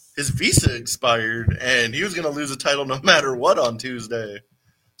his visa expired and he was going to lose a title no matter what on Tuesday.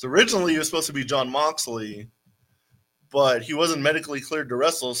 So originally he was supposed to be Jon Moxley, but he wasn't medically cleared to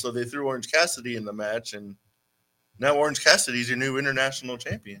wrestle, so they threw Orange Cassidy in the match, and now Orange Cassidy's your new international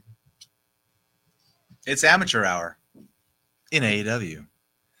champion. It's amateur hour in AEW.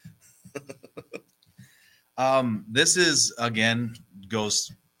 This is, again,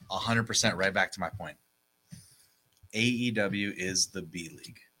 goes 100% right back to my point. AEW is the B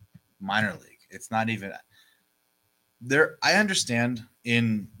League, minor league. It's not even there. I understand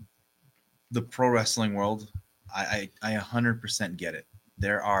in the pro wrestling world, I 100% get it.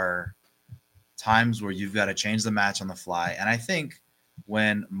 There are times where you've got to change the match on the fly. And I think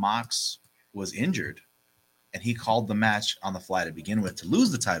when Mox was injured and he called the match on the fly to begin with to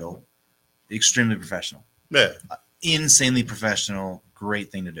lose the title, extremely professional. Yeah. Insanely professional.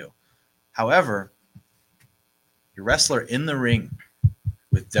 Great thing to do. However, your wrestler in the ring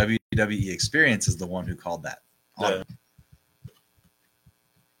with WWE experience is the one who called that. Yeah.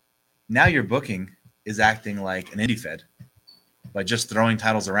 Now your booking is acting like an indie fed by just throwing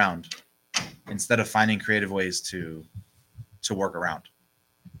titles around instead of finding creative ways to work around.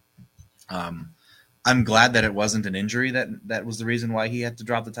 I'm glad that it wasn't an injury that was the reason why he had to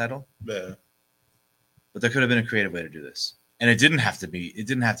drop the title. Yeah. But there could have been a creative way to do this. And it didn't have to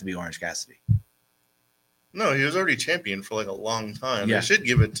be Orange Cassidy. No, he was already champion for like a long time. Yeah. They should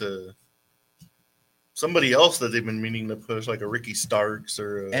give it to somebody else that they've been meaning to push, like a Ricky Starks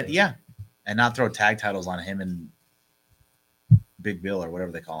or and not throw tag titles on him and Big Bill or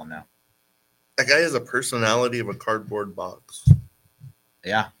whatever they call him now. That guy has a personality of a cardboard box.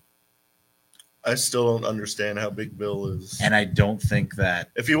 Yeah. I still don't understand how Big Bill is. And I don't think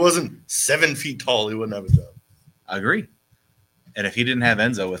that If he wasn't 7 feet tall, he wouldn't have a job. I agree. And if he didn't have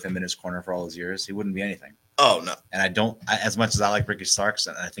Enzo with him in his corner for all those years, he wouldn't be anything. Oh, no. And as much as I like Ricky Starks,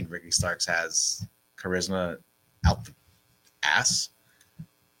 and I think Ricky Starks has charisma out the ass,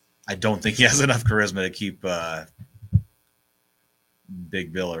 I don't think he has enough charisma to keep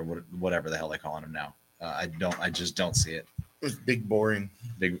Big Bill or whatever the hell they're calling him now. I just don't see it. It's big boring.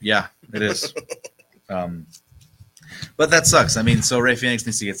 Yeah, it is. But that sucks. I mean, so Rey Fenix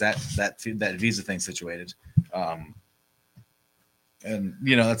needs to get that visa thing situated. And, that's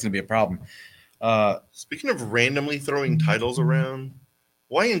going to be a problem. Speaking of randomly throwing titles around,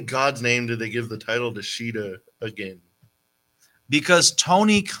 why in God's name did they give the title to Sheeta again? Because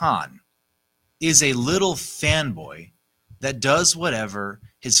Tony Khan is a little fanboy that does whatever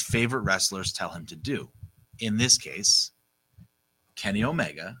his favorite wrestlers tell him to do. In this case, Kenny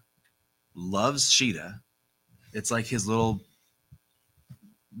Omega loves Sheeta. It's like his little...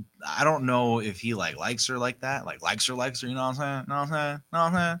 I don't know if he likes her like that. Likes her, you know what I'm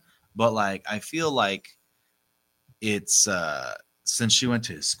saying? But I feel like it's since she went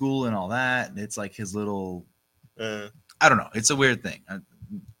to his school and all that, it's like his little I don't know. It's a weird thing.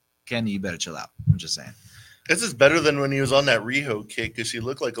 Kenny, you better chill out. I'm just saying. This is better than when he was on that Riho kick because she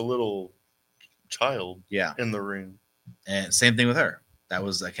looked like a little child in the ring. And same thing with her. That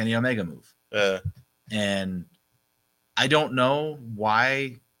was a Kenny Omega move. And I don't know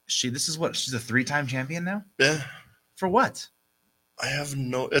why she's a 3-time champion now? Yeah. For what? I have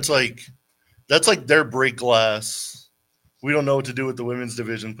no. It's like that's like their break glass. We don't know what to do with the women's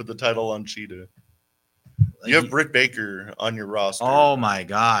division. Put the title on Cheetah. You have Britt Baker on your roster. Oh my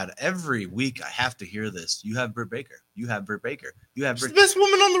God! Every week I have to hear this. You have Britt Baker. You have Britt Baker. You have She's Britt. the best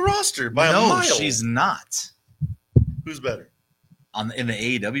woman on the roster by a mile. No, she's not. Who's better? In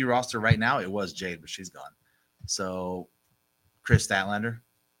the AEW roster right now, it was Jade, but she's gone. So Chris Statlander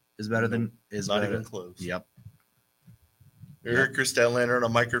is better than not even close. Yep. You heard Chris Statlander on a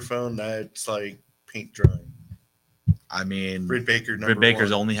microphone. That's like paint drying. I mean, Britt Baker's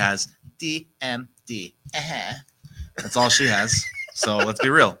one. Only has DMD. That's all she has. So let's be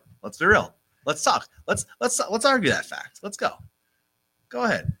real. Let's talk. Let's argue that fact. Let's go. Go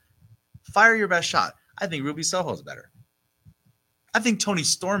ahead. Fire your best shot. I think Ruby Soho's better. I think Toni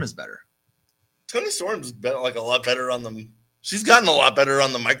Storm is better. Toni Storm's better, like a lot better on the. She's gotten a lot better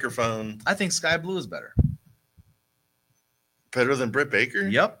on the microphone. I think Sky Blue is better. Better than Britt Baker?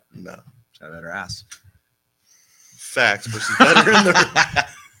 Yep. No. She's got a better ass. Facts, but she's better in the.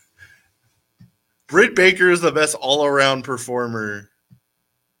 Britt Baker is the best all-around performer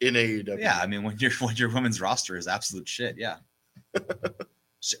in AEW. Yeah, I mean when your women's roster is absolute shit. Yeah.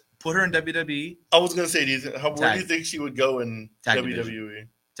 Put her in WWE. I was gonna say, where do you think she would go in WWE?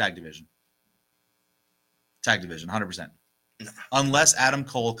 Tag division. 100%. Unless Adam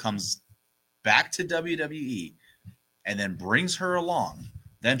Cole comes back to WWE and then brings her along,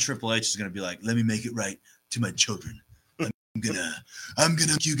 then Triple H is gonna be like, "Let me make it right to my children. I'm gonna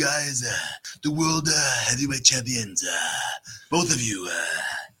make you guys the world heavyweight champions, both of you.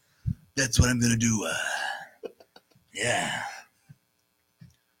 That's what I'm gonna do. Yeah."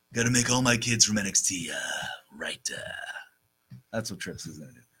 Got to make all my kids from NXT right. That's what Trips is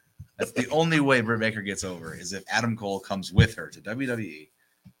going to do. That's the only way Britt Baker gets over is if Adam Cole comes with her to WWE.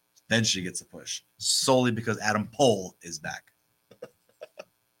 Then she gets a push solely because Adam Cole is back.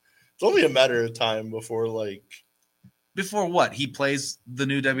 It's only a matter of time before what? He plays the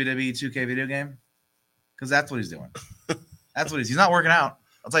new WWE 2K video game? Because that's what he's doing. He's not working out.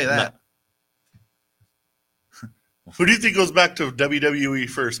 I'll tell you that. No. Who do you think goes back to WWE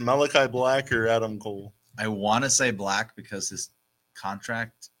first, Malachi Black or Adam Cole? I want to say Black because his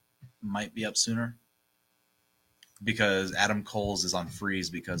contract might be up sooner. Because Adam Cole's is on freeze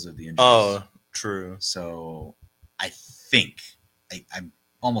because of the injuries. Oh, true. So I think, I'm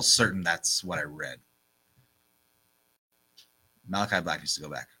almost certain that's what I read. Malachi Black used to go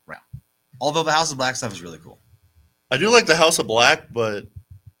back. Right. Although the House of Black stuff is really cool. I do like the House of Black, but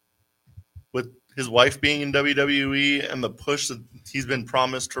with his wife being in WWE and the push that he's been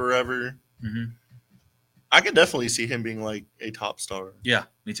promised forever, I could definitely see him being like a top star. Yeah,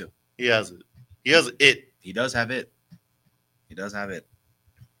 me too. He has it. He has it. He does have it.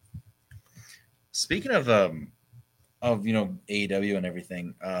 Speaking of AEW and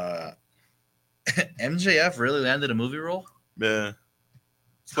everything, MJF really landed a movie role? Yeah.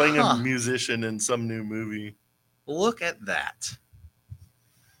 He's playing a musician in some new movie. Look at that.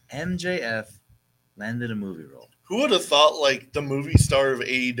 MJF landed a movie role. Who would have thought the movie star of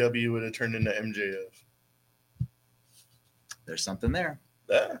AEW would have turned into MJF? There's something there.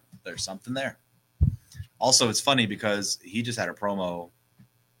 Yeah. There's something there. Also, it's funny because he just had a promo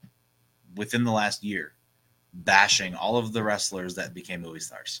within the last year bashing all of the wrestlers that became movie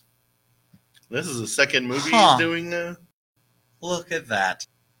stars. This is the second movie he's doing now? Look at that.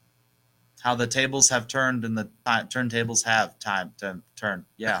 How the tables have turned and the turntables have time to turn.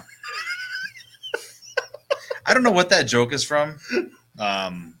 Yeah. I don't know what that joke is from.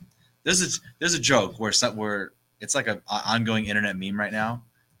 There's a joke where it's like an ongoing internet meme right now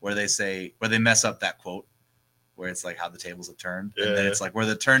where they mess up that quote where it's like how the tables have turned. Yeah. And then it's like where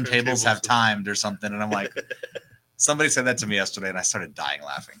the turntables have timed or something. And I'm like, somebody said that to me yesterday and I started dying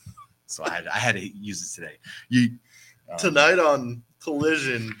laughing. So I had to use it today. Tonight on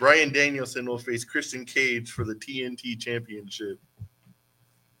Collision, Bryan Danielson will face Christian Cage for the TNT Championship.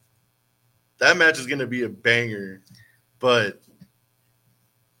 That match is going to be a banger, but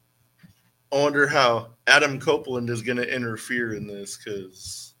I wonder how Adam Copeland is going to interfere in this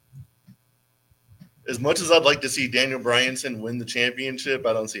because as much as I'd like to see Daniel Bryanson win the championship,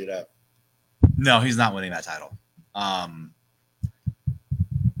 I don't see it happen. No, he's not winning that title.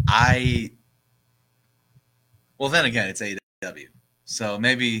 Well, then again, it's AEW. So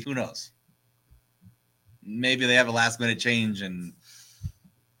maybe, who knows? Maybe they have a last-minute change and,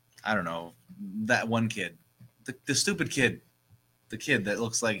 I don't know, that one kid. The stupid kid. The kid that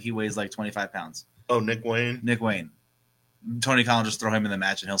looks like he weighs like 25 pounds. Oh, Nick Wayne? Nick Wayne. Tony Khan will just throw him in the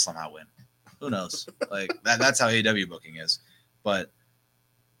match and he'll somehow win. Who knows? Like that's how AEW booking is. But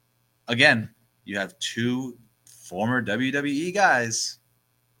again, you have two former WWE guys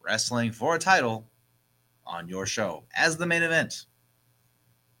wrestling for a title on your show as the main event.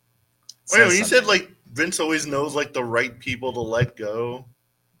 Wait, when you said like Vince always knows like the right people to let go,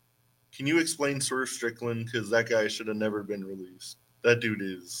 can you explain Swerve Strickland? Because that guy should have never been released. That dude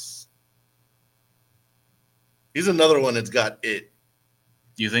is. He's another one that's got it.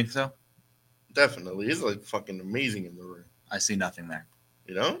 Do you think so? Definitely. He's like fucking amazing in the ring. I see nothing there.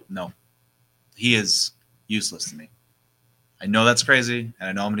 You know? No. He is useless to me. I know that's crazy, and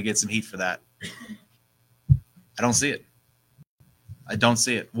I know I'm going to get some heat for that. I don't see it. I don't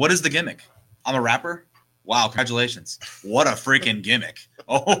see it. What is the gimmick? I'm a rapper? Wow, congratulations. What a freaking gimmick.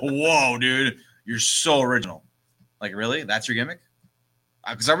 Oh, whoa, dude. You're so original. Like, really? That's your gimmick?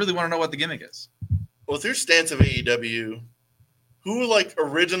 Because I really want to know what the gimmick is. Well, with your stance of AEW, who like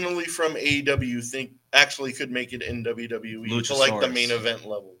originally from AEW think actually could make it in WWE to like the main event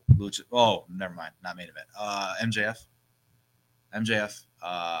level? Oh, never mind. Not main event. MJF. MJF.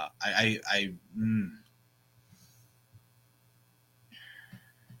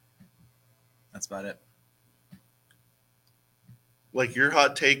 That's about it. Like your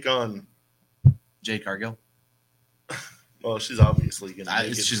hot take on Jade Cargill? Well, she's obviously going to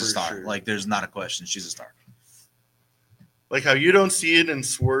make it. She's a star. Sure. Like, there's not a question. She's a star. Like how you don't see it in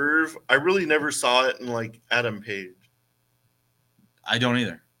Swerve, I really never saw it in like Adam Page. I don't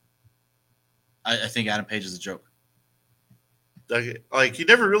either. I think Adam Page is a joke. Like he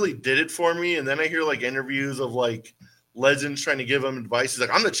never really did it for me, and then I hear like interviews of like legends trying to give him advice. He's like,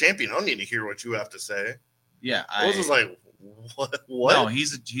 "I'm the champion. I don't need to hear what you have to say." Yeah, I was just like, "What?" No,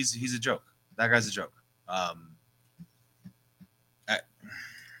 he's a joke. That guy's a joke.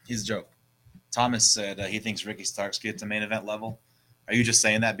 He's a joke. Thomas said he thinks Ricky Starks get to main event level. Are you just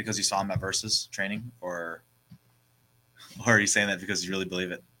saying that because you saw him at Versus training, or are you saying that because you really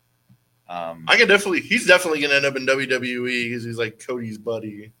believe it? He's definitely going to end up in WWE because he's like Cody's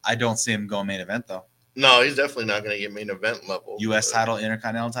buddy. I don't see him going main event though. No, he's definitely not going to get main event level. U.S. title,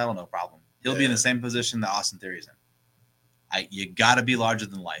 Intercontinental title, no problem. He'll be in the same position that Austin Theory's in. You got to be larger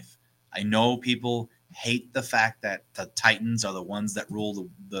than life. I know people hate the fact that the Titans are the ones that rule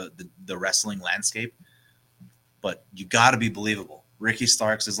the wrestling landscape, but you got to be believable. Ricky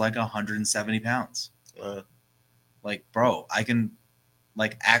Starks is like 170 pounds. Like, bro, I can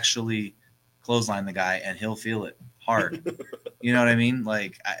like actually clothesline the guy and he'll feel it hard. You know what I mean?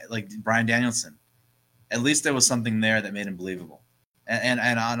 Like Bryan Danielson. At least there was something there that made him believable. And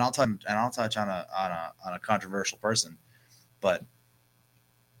I'll touch on a controversial person, but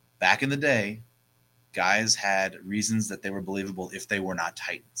back in the day, guys had reasons that they were believable if they were not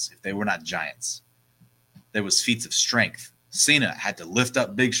Titans, if they were not giants. There was feats of strength. Cena had to lift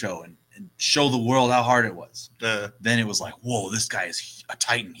up Big Show and show the world how hard it was. Then it was like, whoa, this guy is a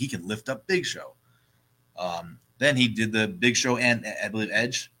Titan. He can lift up Big Show. Then he did the Big Show and I believe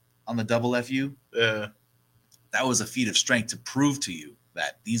Edge on the double FU. Yeah. That was a feat of strength to prove to you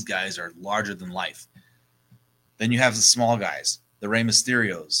that these guys are larger than life. Then you have the small guys, the Rey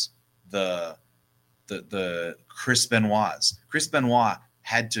Mysterios, the Chris Benoits. Chris Benoit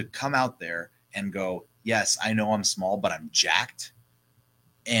had to come out there and go, yes, I know I'm small, but I'm jacked.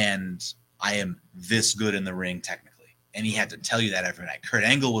 And I am this good in the ring technically. And he had to tell you that every night. Kurt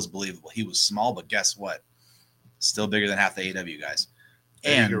Angle was believable. He was small, but guess what? Still bigger than half the AEW guys.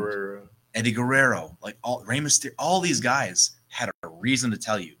 And Eddie Guerrero, like Rey Mysterio, all these guys had a reason to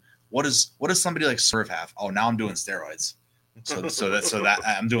tell you. What does somebody like Swerve have? Oh, now I'm doing steroids. So that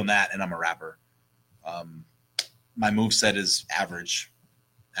I'm doing that and I'm a rapper. My moveset is average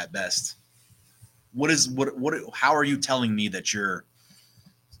at best. How are you telling me that you're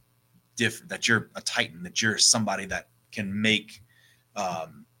different, that you're a Titan, that you're somebody that can make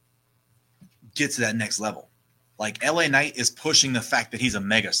get to that next level? Like LA Knight is pushing the fact that he's a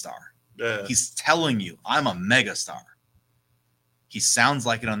megastar. Yeah. He's telling you, I'm a megastar. He sounds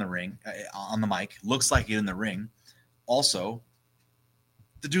like it on the ring, on the mic, looks like it in the ring. Also,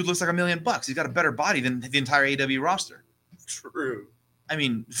 the dude looks like $1 million. He's got a better body than the entire AEW roster. True. I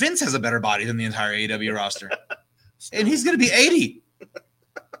mean, Vince has a better body than the entire AEW roster. And he's going to be 80.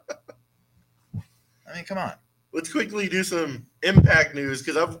 I mean, come on. Let's quickly do some Impact news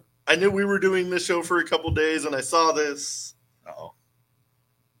because I knew we were doing this show for a couple days and I saw this. Uh-oh.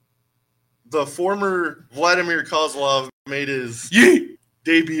 The former Vladimir Kozlov made his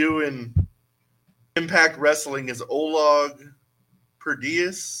debut in Impact Wrestling as Oleg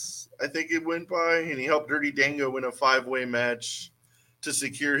Perdius, I think it went by, and he helped Dirty Dango win a 5-way match to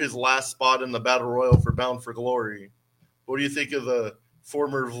secure his last spot in the Battle Royal for Bound for Glory. What do you think of the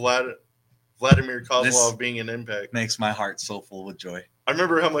former Vladimir Kozlov This being an Impact. Makes my heart so full with joy. I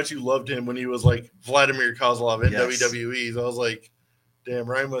remember how much you loved him when he was like Vladimir Kozlov in Yes. WWE. So I was like, damn,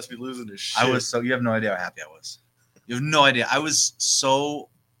 Ryan must be losing his shit. You have no idea how happy I was. You have no idea. I was so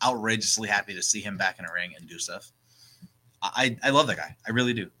outrageously happy to see him back in a ring and do stuff. I love that guy. I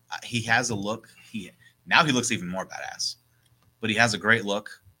really do. He has a look. Now he looks even more badass. But he has a great look.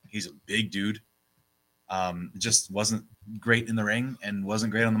 He's a big dude. Just wasn't great in the ring and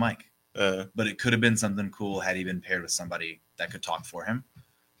wasn't great on the mic. But it could have been something cool had he been paired with somebody that could talk for him.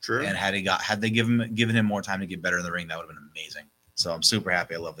 True. And had they given him more time to get better in the ring, that would have been amazing. So I'm super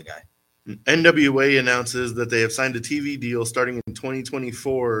happy. I love the guy. NWA announces that they have signed a TV deal starting in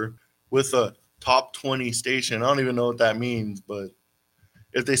 2024 with a top 20 station. I don't even know what that means, but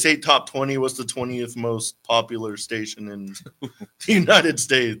if they say top 20, what's the 20th most popular station in the United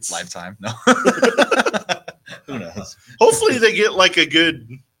States? Lifetime? No. Who knows? Hopefully they get like a good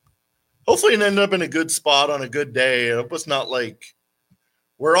 – hopefully it ended up in a good spot on a good day. I hope it's not like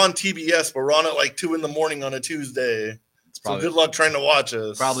we're on TBS, but we're on at like 2 in the morning on a Tuesday. So good luck trying to watch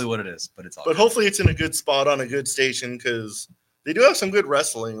us. Probably what it is, but it's all But hopefully it's in a good spot on a good station because they do have some good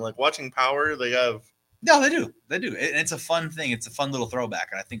wrestling. Like watching Power, they have – No, they do. They do. It's a fun thing. It's a fun little throwback.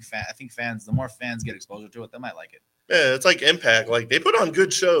 And I think fans, the more fans get exposure to it, they might like it. Yeah, it's like Impact. Like they put on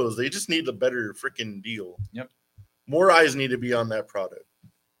good shows. They just need a better freaking deal. Yep. More eyes need to be on that product.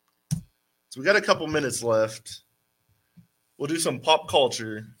 So we got a couple minutes left. We'll do some pop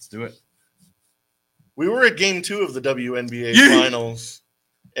culture. Let's do it. We were at game 2 of the WNBA finals,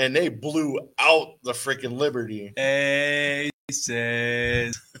 and they blew out the freaking Liberty.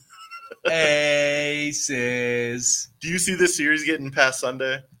 Aces. Aces. Do you see this series getting past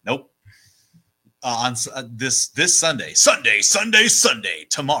Sunday? Nope. On this Sunday,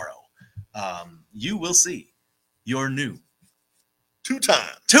 tomorrow, you will see your new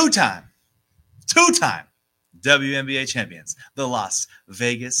two-time WNBA champions, the Las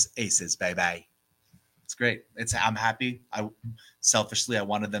Vegas Aces. Bye. It's great. I'm happy. Selfishly, I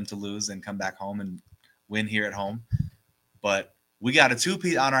wanted them to lose and come back home and win here at home. But we got a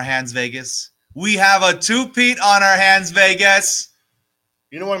two-peat on our hands, Vegas. We have a two-peat on our hands, Vegas.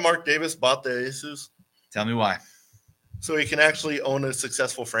 You know why Mark Davis bought the Aces? Tell me why. So he can actually own a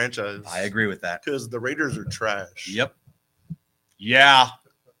successful franchise. I agree with that. Because the Raiders are trash. Yep. Yeah.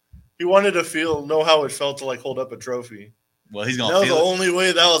 He wanted to know how it felt to like hold up a trophy. Well, he's gonna feel it. That was the only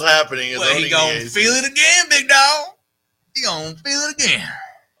way that was happening. Well, he's gonna feel it again, big dog. He gonna feel it again.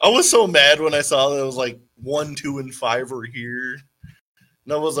 I was so mad when I saw that it was like 1, 2, and 5 were here.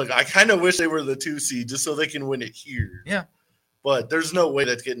 And I was like, I kind of wish they were the 2 seed just so they can win it here. Yeah. But there's no way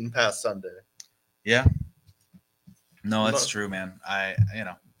that's getting past Sunday. Yeah. No, that's true, man.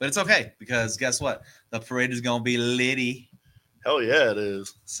 But it's okay because guess what? The parade is gonna be litty. Hell yeah, it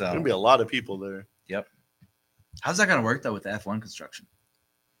is. So there's gonna be a lot of people there. Yep. How's that gonna work though with the F1 construction?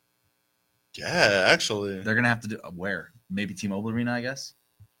 Yeah, actually, they're gonna have to do where? Maybe T-Mobile Arena, I guess.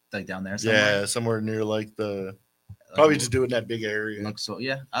 Like down there somewhere. Yeah, somewhere near like the. Probably just do it in that big area. So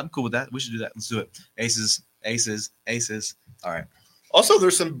yeah, I'm cool with that. We should do that. Let's do it. Aces. All right. Also,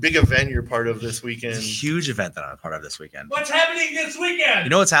 there's some big event you're part of this weekend. It's a huge event that I'm a part of this weekend. What's happening this weekend? You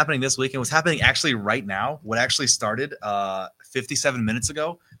know what's happening this weekend? What's happening actually right now? What actually started 57 minutes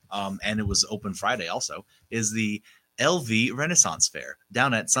ago, and it was open Friday also, is the LV Renaissance Fair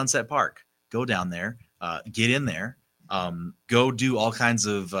down at Sunset Park. Go down there, get in there, go do all kinds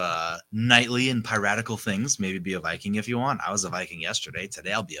of knightly and piratical things. Maybe be a Viking if you want. I was a Viking yesterday.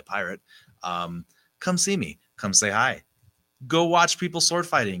 Today I'll be a pirate. Come see me. Come say hi. Go watch people sword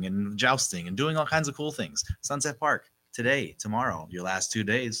fighting and jousting and doing all kinds of cool things. Sunset Park, today, tomorrow, your last 2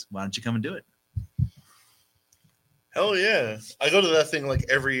 days. Why don't you come and do it? Hell yeah. I go to that thing like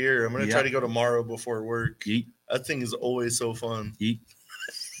every year. I'm going to try to go tomorrow before work. Yeet. That thing is always so fun. Yeet.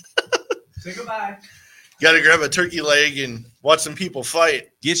 Say goodbye. Got to grab a turkey leg and watch some people fight.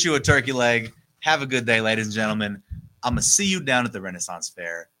 Get you a turkey leg. Have a good day, ladies and gentlemen. I'm going to see you down at the Renaissance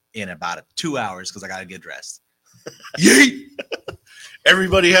Fair in about 2 hours because I got to get dressed. Yeet!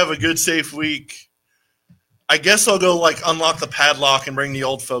 Everybody have a good, safe week. I guess I'll go like unlock the padlock and bring the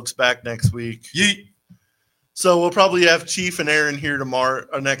old folks back next week. Yeet! So we'll probably have Chief and Aaron here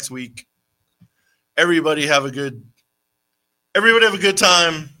next week. Everybody have a good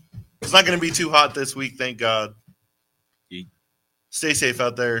time. It's not going to be too hot this week, thank God. Yeet. Stay safe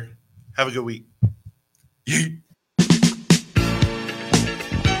out there. Have a good week. Yeet.